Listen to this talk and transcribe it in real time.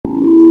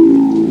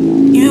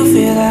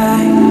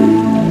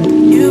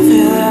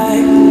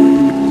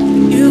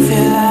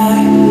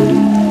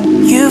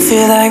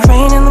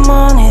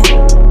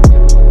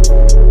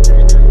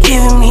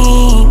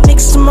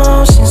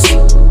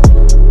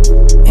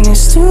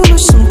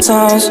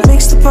times,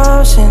 mix the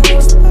potion.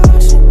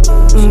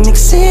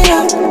 Mix it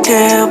up,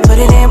 girl, put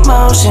it in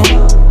motion.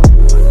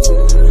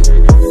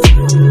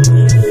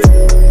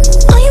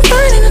 Are you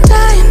burning or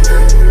dying?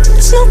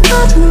 There's no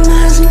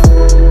compromising.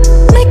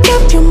 Make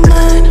up your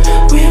mind,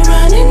 we're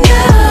running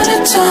out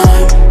of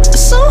time.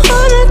 It's so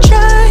hard to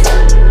try,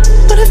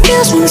 but it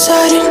feels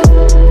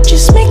one-sided.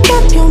 Just make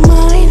up your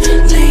mind,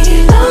 lay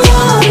it all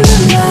on the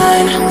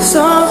line.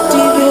 So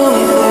deep in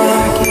it,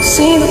 I can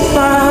see the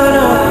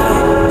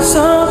bottom.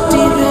 So deep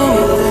in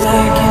it,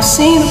 I can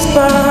see the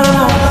bottom.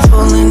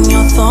 Pulling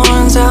your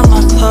thorns out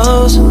my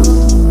clothes.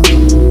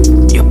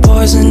 Your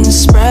poison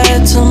is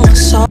spread to my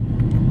soul.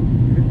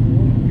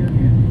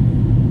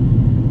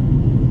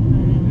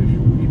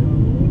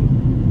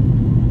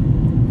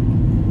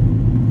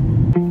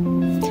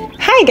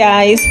 Hi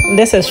guys,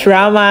 this is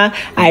Rama.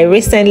 I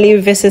recently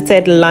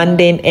visited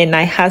London and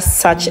I had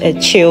such a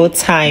chill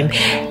time.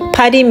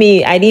 Pardon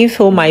me, I didn't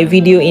film my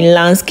video in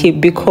landscape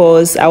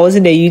because I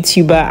wasn't a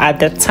YouTuber at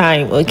the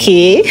time,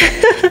 okay?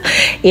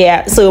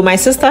 Yeah, so my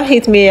sister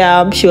hit me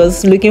up. She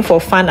was looking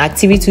for fun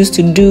activities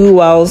to do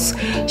whilst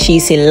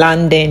she's in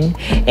London.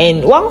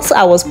 And once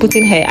I was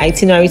putting her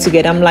itinerary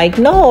together, I'm like,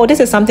 no, this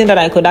is something that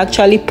I could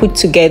actually put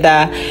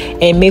together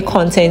and make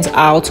content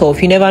out of.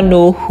 You never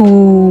know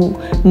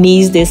who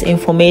needs this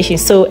information.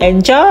 So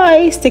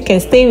enjoy, stick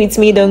and stay with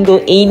me, don't go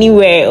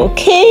anywhere,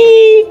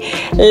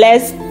 okay?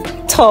 Let's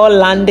tour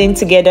London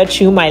together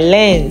through my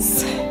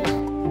lens.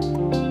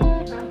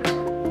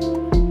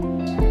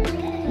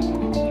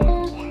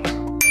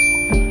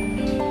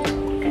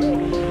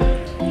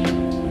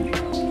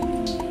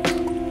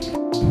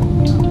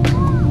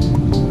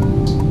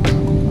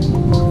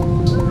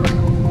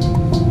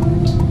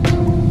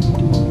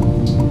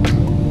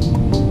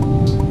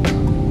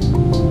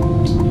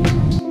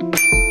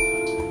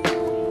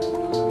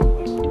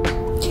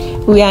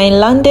 We are in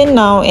London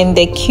now and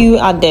the queue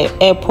at the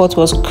airport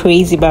was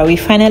crazy, but we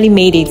finally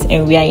made it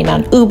and we are in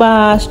an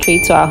Uber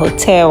straight to our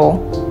hotel.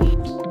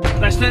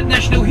 That's the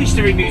National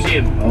History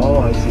Museum. Oh,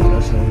 I see.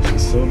 National History.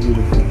 It's so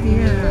beautiful.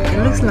 Yeah,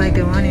 it looks like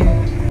the one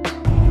in...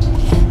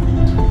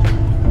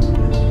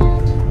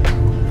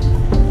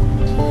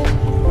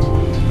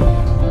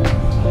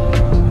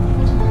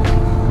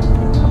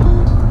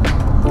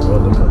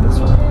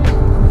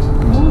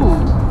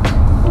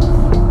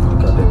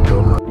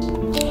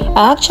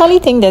 I actually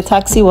think the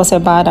taxi was a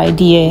bad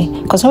idea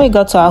because when we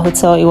got to our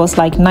hotel it was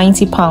like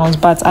 £90,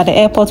 but at the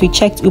airport we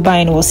checked Uber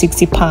and it was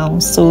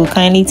 £60, so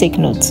kindly take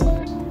note.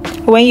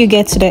 When you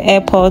get to the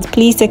airport,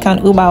 please take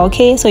an Uber,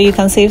 okay, so you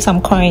can save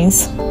some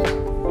coins.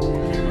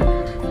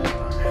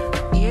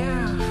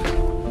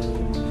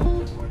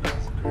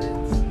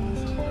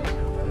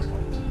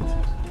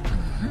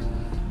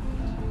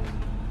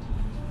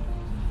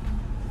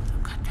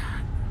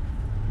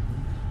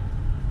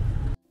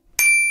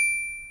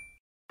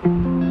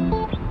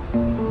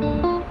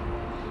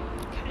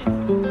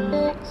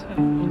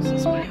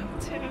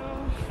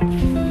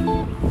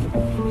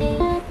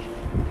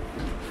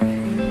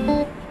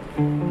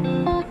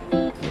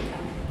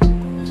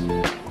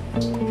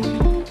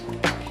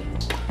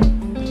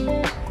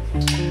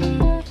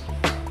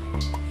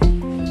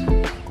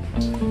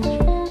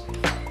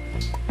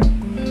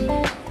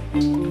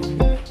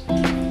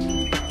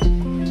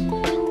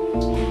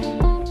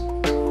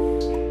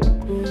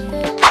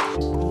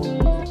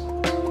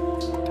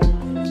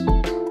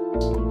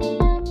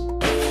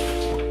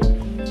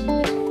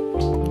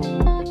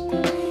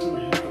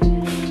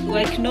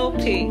 Like no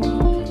pay.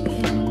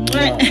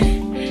 Right.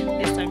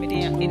 This time it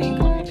didn't come in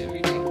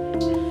every day.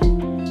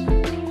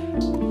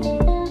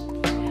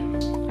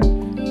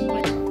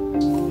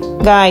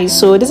 Guys,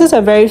 so this is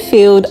a very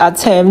failed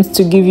attempt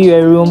to give you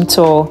a room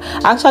tour.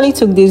 I actually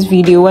took this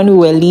video when we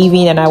were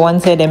leaving and I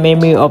wanted a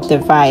memory of the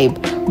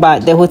vibe,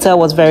 but the hotel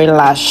was very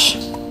lush.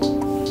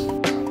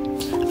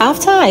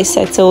 After I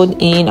settled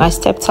in, I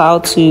stepped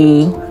out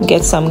to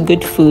get some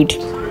good food.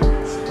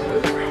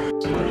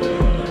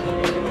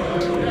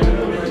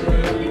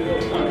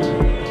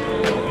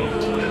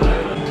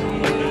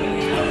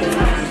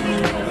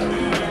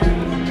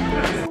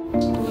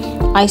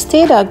 I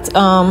stayed at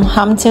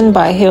Hampton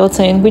by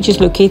Hilton, which is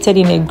located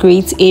in a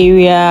great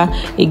area.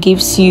 It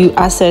gives you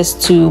access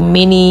to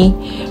many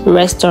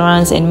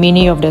restaurants and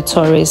many of the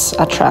tourist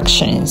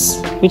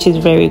attractions, which is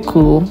very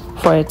cool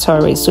for a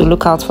tourist, so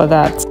look out for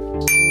that.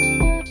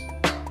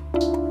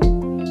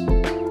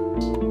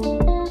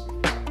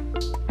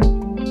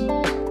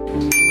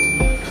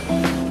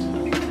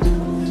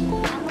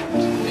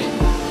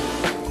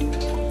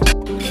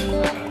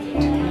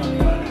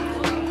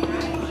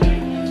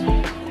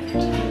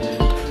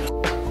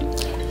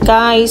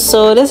 Guys,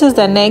 so this is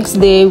the next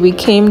day. We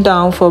came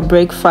down for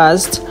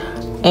breakfast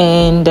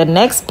and the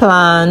next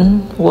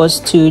plan was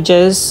to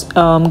just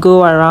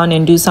go around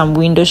and do some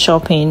window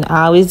shopping.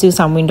 I always do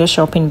some window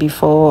shopping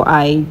before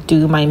I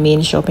do my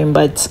main shopping,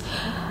 but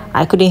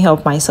I couldn't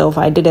help myself.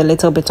 I did a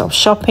little bit of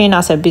shopping.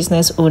 As a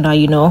business owner,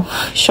 you know,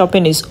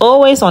 shopping is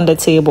always on the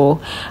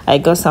table. I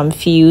got some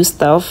few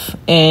stuff,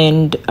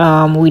 and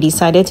we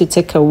decided to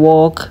take a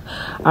walk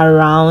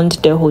around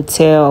the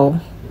hotel.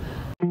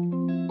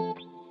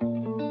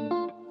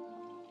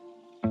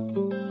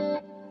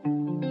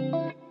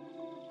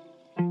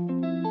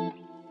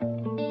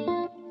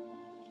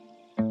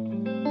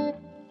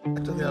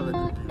 Actually, have a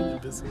good view in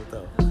this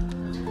hotel.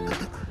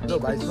 No,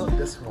 but it's not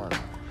this one.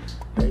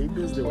 The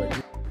Ibis they were.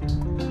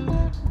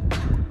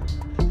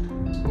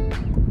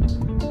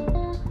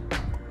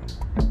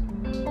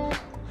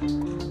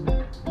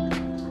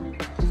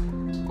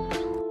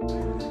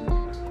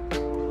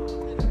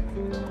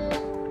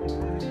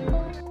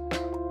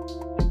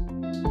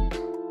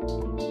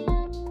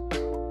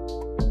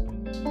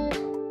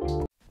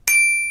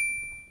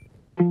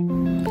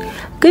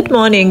 Good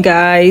morning,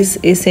 guys.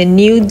 It's a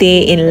new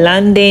day in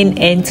London,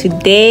 and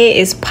today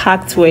is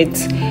packed with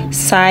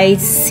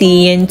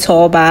sightseeing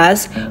tour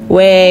bus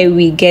where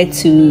we get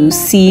to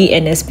see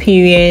and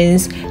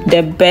experience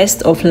the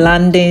best of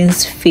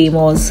London's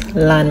famous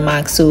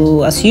landmarks.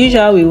 So as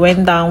usual, we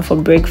went down for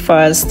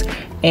breakfast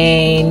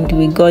and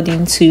we got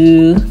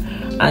into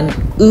an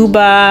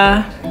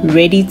Uber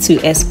ready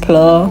to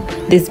explore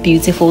this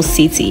beautiful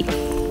city.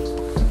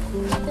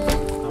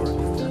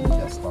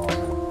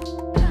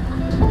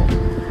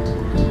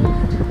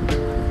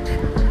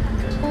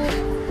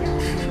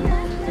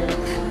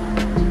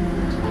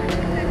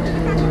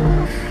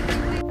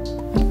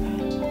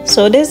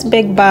 So this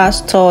big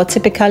bus tour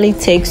typically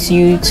takes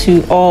you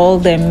to all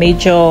the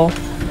major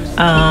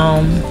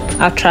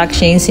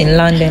attractions in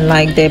London,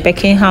 like the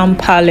Buckingham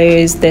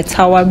Palace, the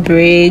Tower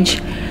Bridge,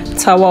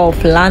 Tower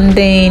of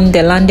London,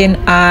 the London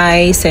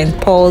Eye, St.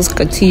 Paul's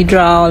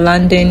Cathedral,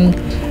 London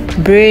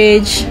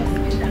Bridge,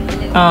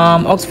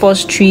 Oxford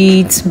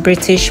Street,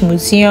 British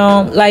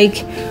Museum,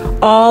 like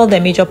all the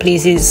major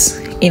places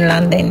in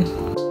London.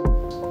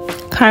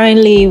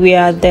 Currently, we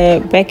are at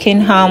the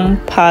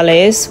Buckingham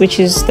Palace, which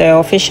is the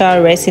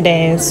official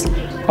residence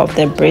of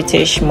the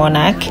British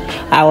monarch.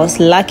 I was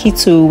lucky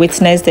to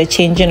witness the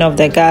changing of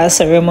the guard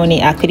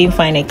ceremony. I couldn't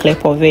find a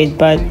clip of it,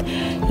 but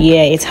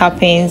yeah, it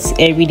happens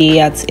every day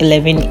at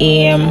 11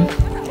 a.m.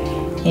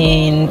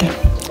 and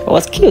it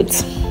was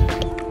cute.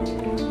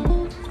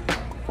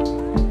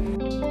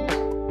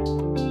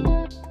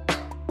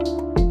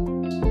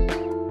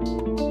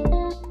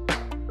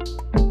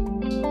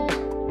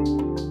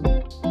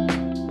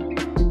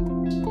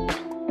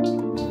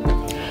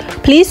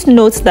 Please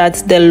note that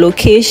the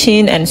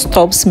location and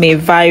stops may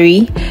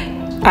vary.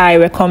 I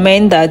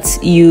recommend that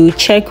you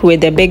check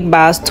with the big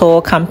bus tour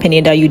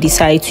company that you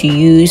decide to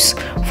use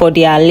for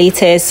their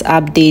latest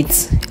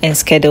updates and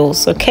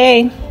schedules,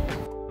 okay?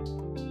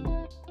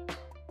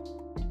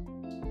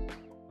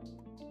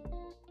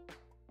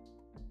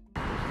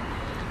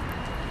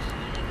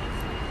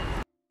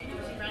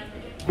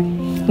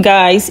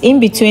 Guys,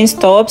 in between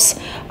stops,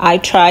 I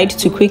tried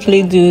to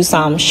quickly do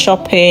some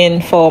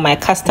shopping for my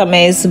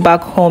customers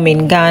back home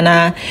in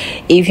Ghana.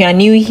 If you are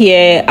new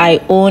here,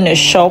 I own a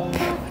shop,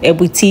 a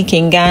boutique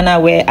in Ghana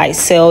where I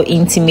sell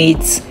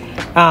intimate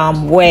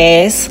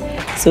wares.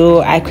 So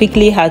I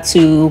quickly had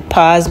to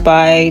pass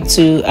by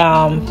to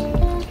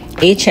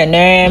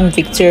H&M,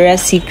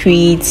 Victoria's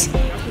Secret,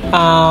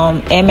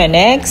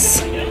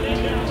 M&X,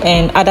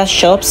 and other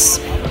shops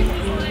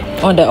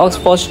on the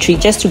Oxford Street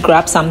just to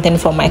grab something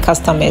for my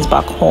customers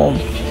back home.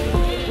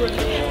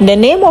 The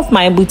name of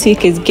my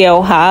boutique is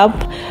Girl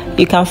Hub.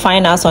 You can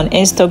find us on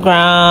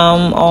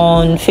Instagram,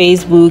 on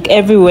Facebook,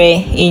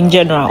 everywhere in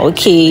general,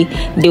 okay?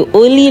 The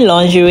only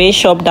lingerie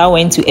shop that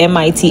went to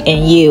MIT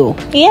and Yale.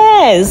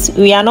 Yes,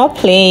 we are not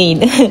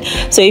playing.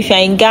 So if you're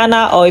in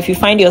Ghana, or if you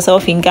find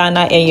yourself in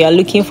Ghana and you're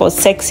looking for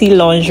sexy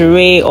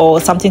lingerie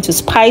or something to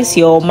spice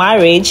your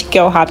marriage,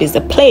 Girl Hub is the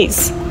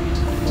place.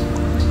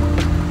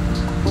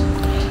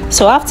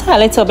 So after a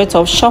little bit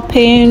of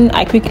shopping,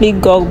 I quickly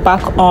got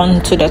back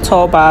on to the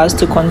tour bus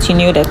to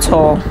continue the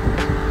tour.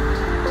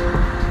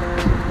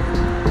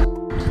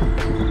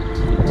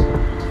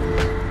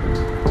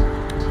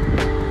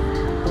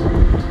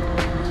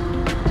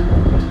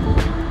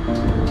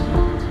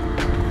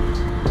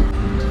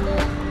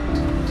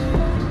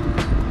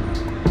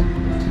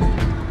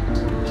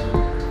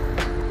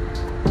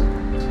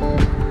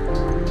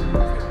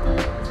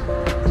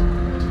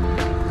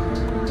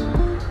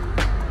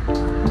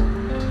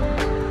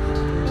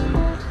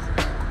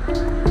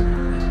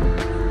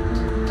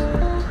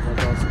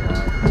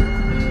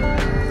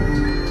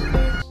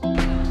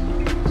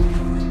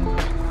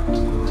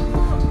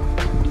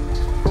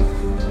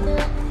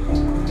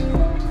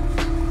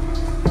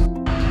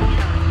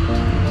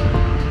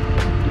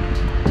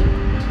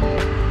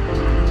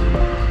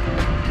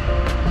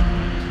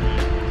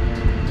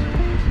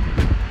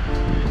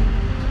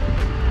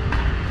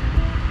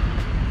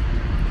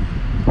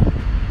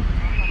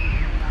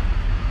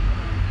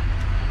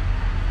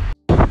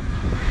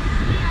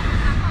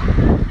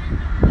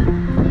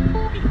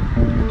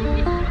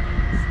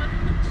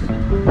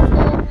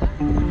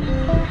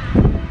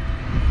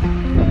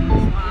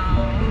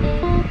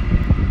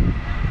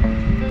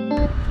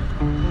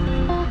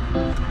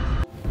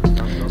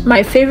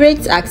 My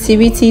favorite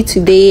activity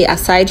today,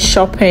 aside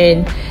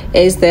shopping,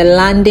 is the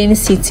London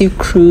City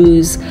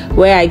cruise,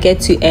 where I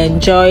get to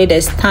enjoy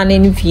the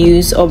stunning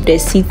views of the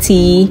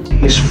city.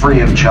 It's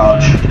free of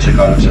charge to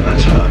go to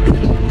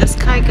the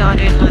Sky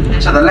Garden, London.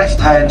 To the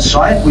left-hand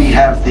side, we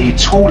have the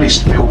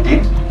tallest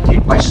building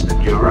in Western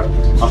Europe.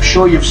 I'm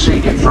sure you've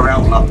seen it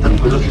throughout London.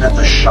 We're looking at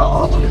the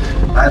Shard.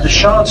 The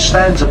Shard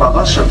stands above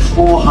us at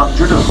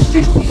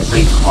 450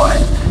 feet high.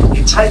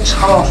 It takes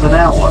half an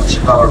hour to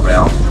go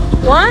around.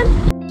 What?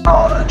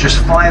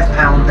 Just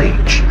 £5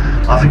 each.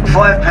 I think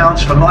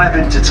 £5 for live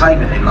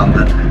entertainment in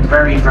London,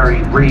 very,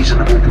 very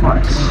reasonable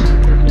price.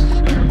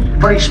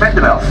 Probably spend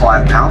about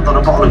 £5 on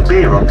a bottle of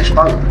beer on this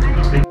boat.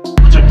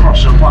 It's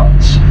across at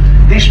once.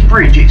 This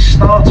bridge is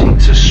starting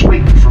to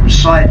swing from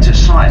side to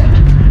side.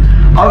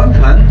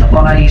 Opened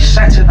on a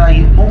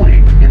Saturday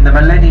morning in the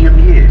millennium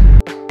year.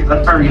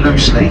 Given very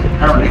loosely,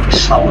 apparently we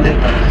stole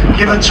it.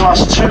 Given to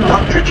us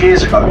 200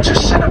 years ago to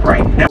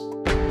celebrate.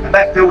 And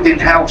that building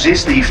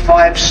houses the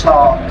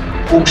 5-star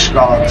Horse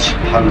Guards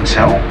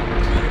Hotel.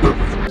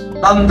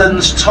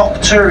 London's top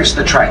tourist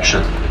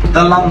attraction,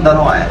 the London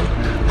Eye.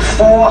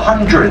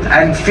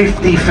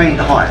 450 feet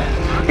high.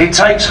 It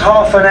takes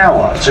half an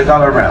hour to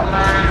go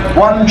around.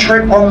 One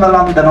trip on the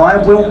London Eye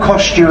will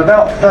cost you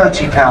about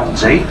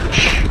 £30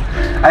 each.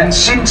 And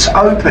since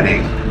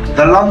opening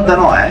the London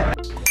Eye,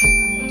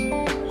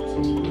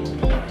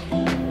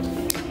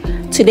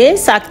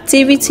 today's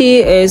activity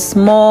is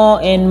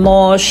more and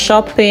more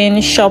shopping.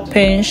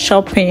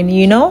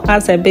 You know,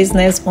 as a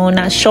business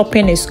owner,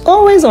 shopping is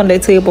always on the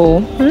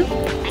table.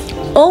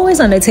 Always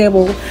on the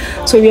table.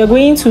 So we are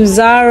going to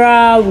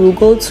Zara, we'll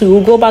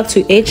go back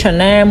to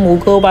H&M, we'll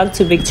go back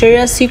to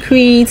Victoria's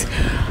Secret.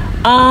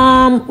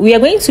 We are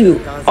going to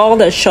all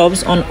the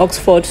shops on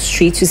Oxford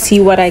Street to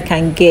see what I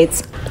can get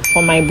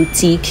for my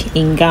boutique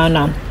in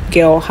Ghana,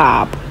 Girl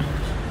Hub.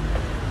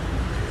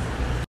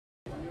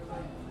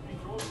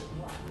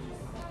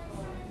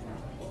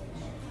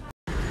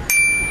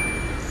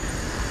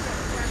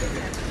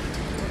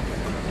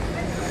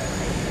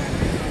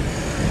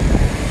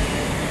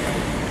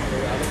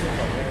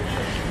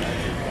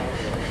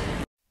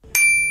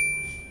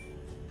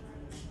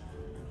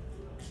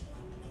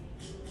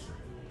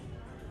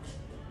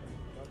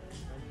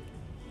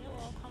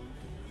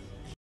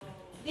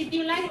 Did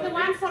you like the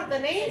one for the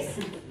nails?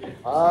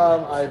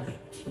 I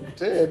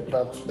did,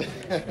 but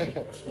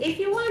If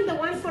you want the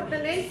one for the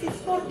nails, it's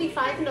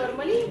 45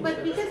 normally,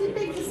 but because you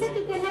take the set,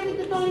 you can have it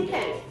at only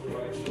 10.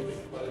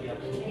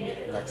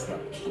 next time.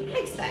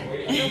 Next time.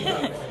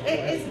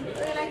 It's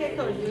like I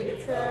told you,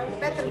 it's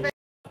better.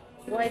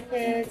 White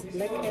heads,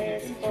 black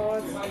heads,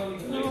 spots.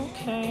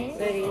 Okay.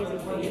 Very easy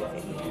for you.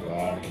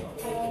 Wow.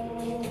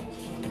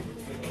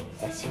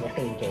 That's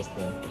very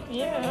interesting.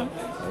 Yeah.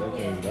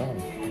 Everything is done.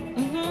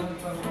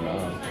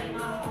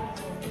 Wow.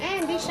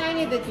 And this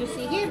shiny that you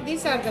see here,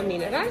 these are the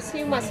minerals.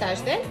 You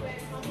massage them.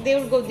 They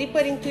will go deeper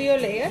into your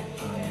layer.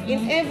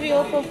 In every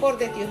open pore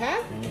that you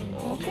have.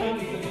 Okay.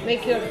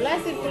 Make your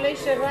blood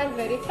circulation run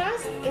very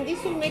fast, and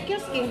this will make your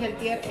skin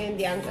healthier and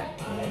younger.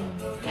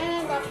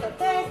 And after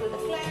that, with the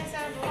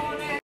cleanser,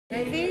 toner,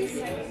 like this.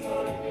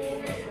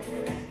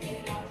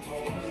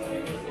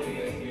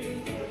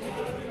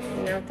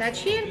 Now touch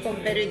here,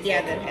 compare with the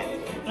other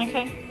hand.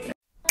 Okay.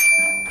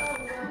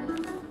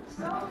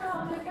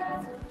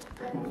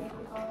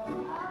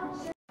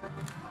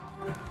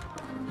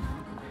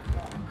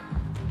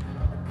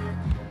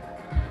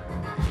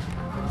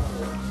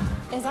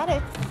 Is that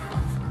it?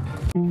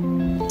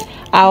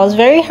 I was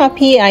very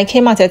happy. I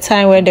came at a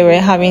time where they were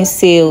having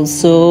sales.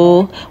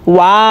 So,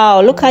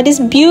 wow, look at this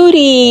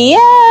beauty.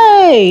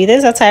 Yay!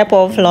 There's a type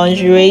of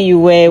lingerie you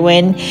wear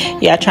when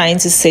you are trying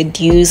to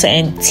seduce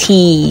and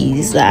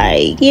tease,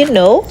 like, you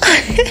know.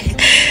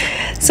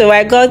 So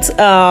I got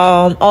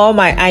all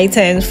my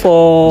items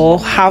for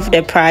half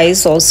the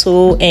price or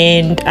so,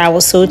 and I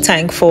was so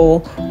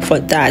thankful for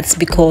that,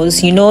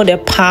 because you know the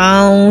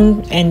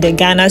pound and the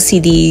Ghana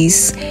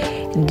cedis,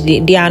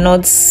 they are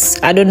not,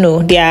 I don't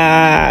know, they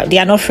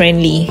are not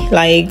friendly.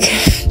 Like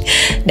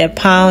the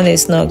pound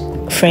is not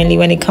friendly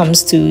when it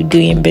comes to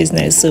doing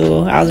business.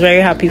 So I was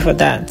very happy for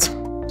that.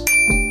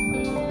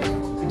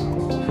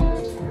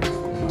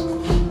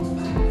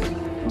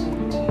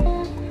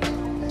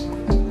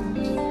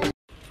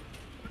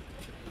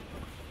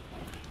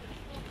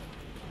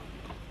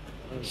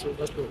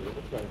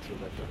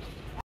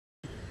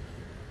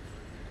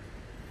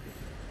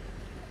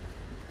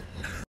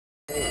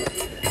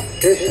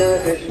 Krishna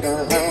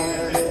Krishna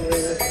Hare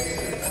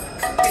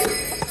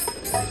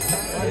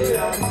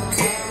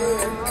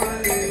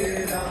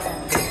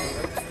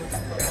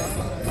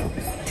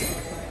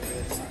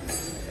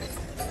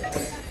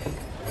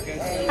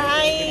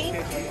Hi.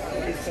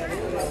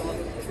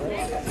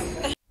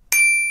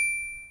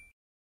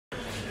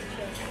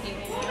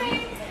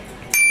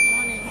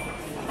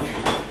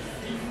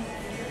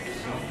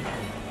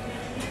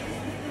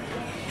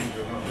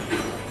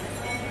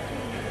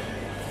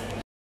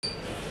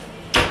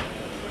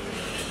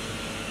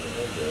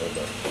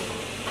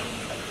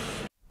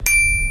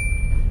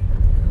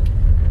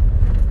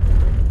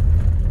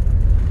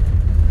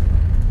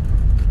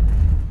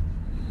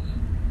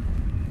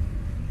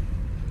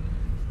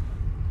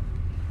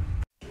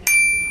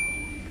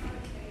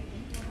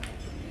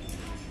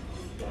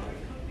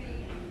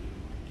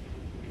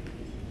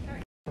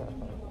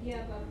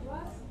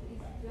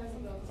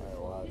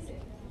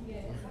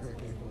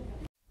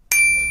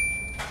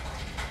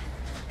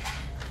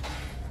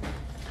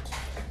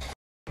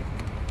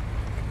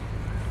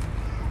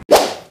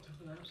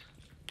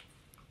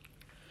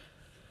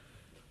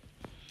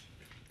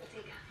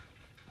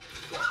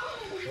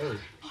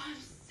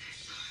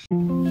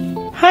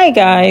 Hi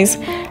guys,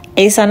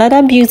 it's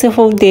another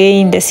beautiful day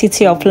in the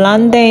city of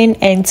London,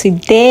 and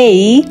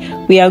today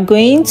we are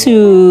going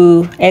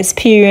to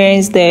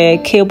experience the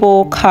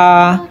cable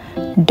car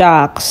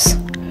docks.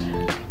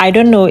 I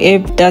don't know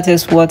if that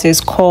is what it's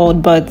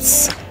called, but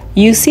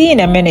you see in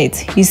a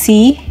minute. You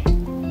see,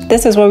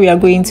 this is what we are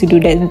going to do.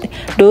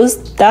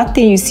 That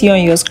thing you see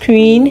on your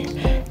screen,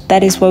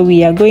 that is what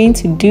we are going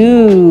to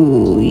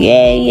do.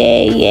 Yay,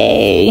 yay,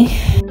 yay.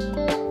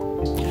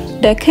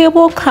 The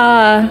cable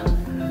car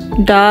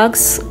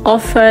docks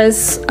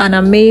offers an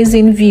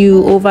amazing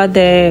view over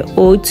the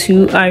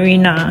O2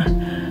 Arena.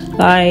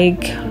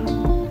 Like,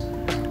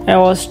 I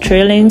was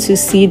thrilling to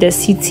see the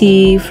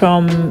city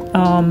from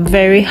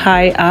very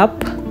high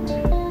up.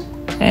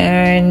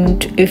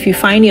 And if you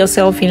find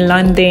yourself in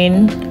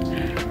London,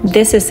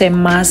 this is a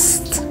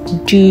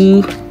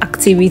must-do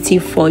activity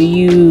for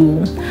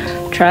you.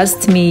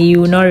 Trust me,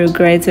 you will not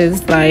regret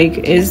it. Like,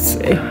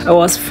 it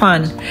was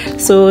fun.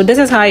 So this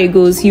is how it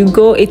goes. You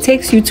go, it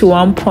takes you to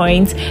one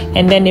point,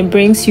 and then it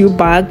brings you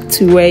back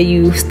to where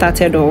you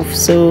started off.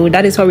 So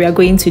that is what we are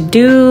going to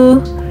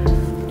do.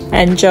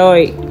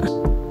 Enjoy.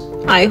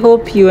 I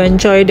hope you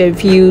enjoy the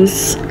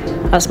views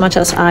as much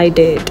as I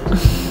did.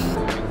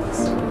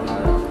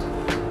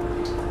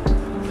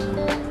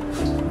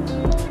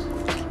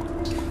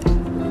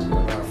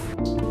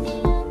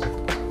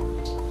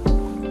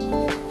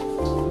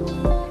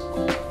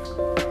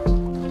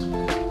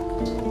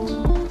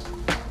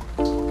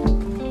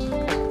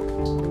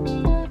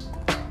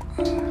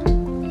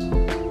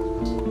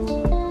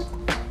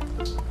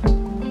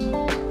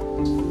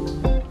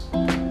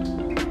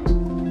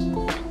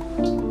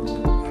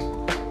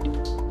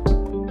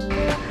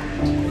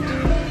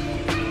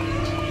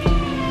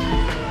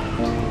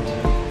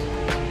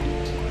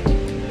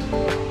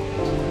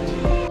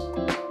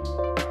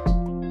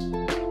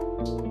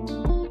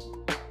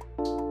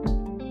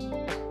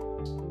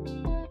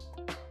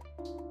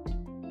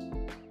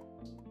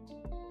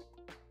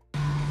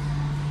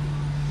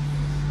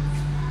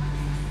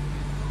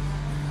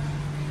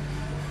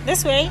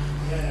 This way.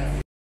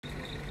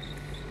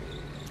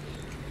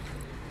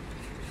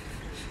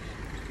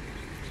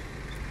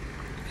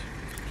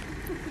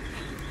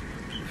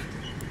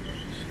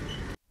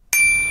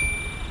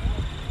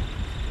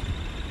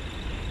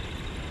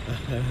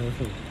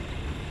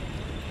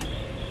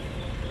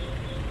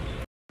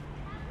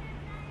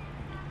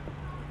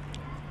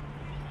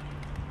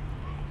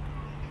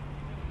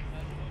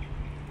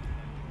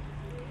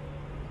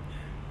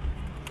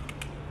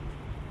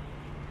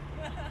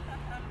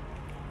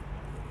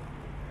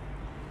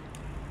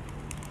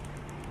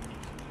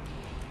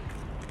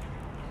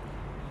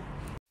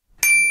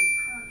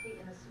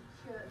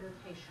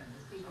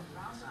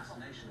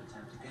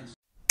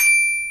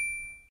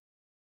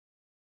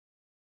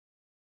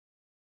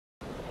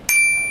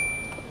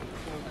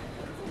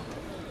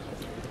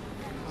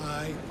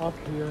 Up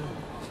here.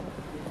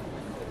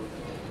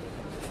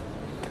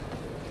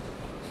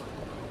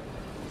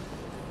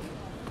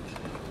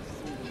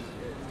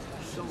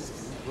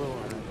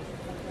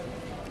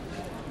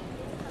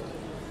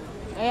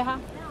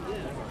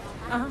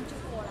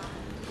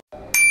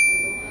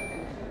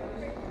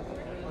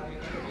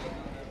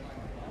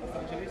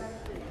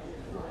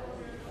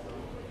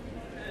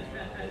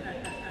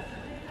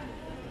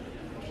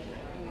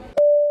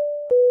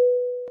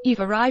 You've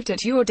arrived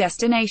at your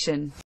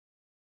destination.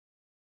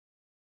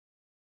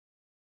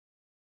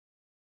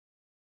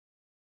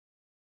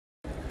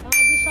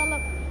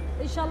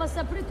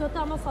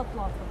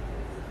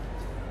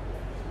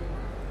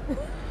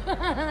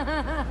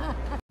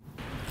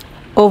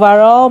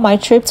 Overall, my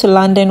trip to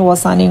London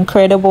was an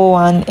incredible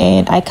one,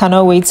 and I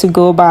cannot wait to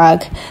go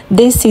back.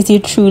 This city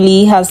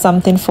truly has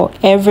something for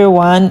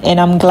everyone, and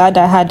I'm glad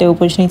I had the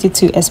opportunity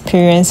to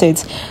experience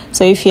it.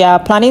 So if you are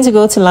planning to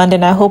go to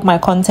London, I hope my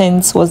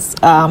content was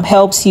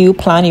helps you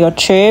plan your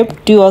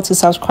trip. Do also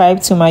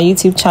subscribe to my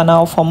YouTube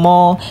channel for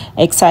more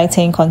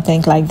exciting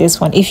content like this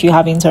one if you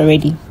haven't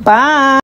already. Bye.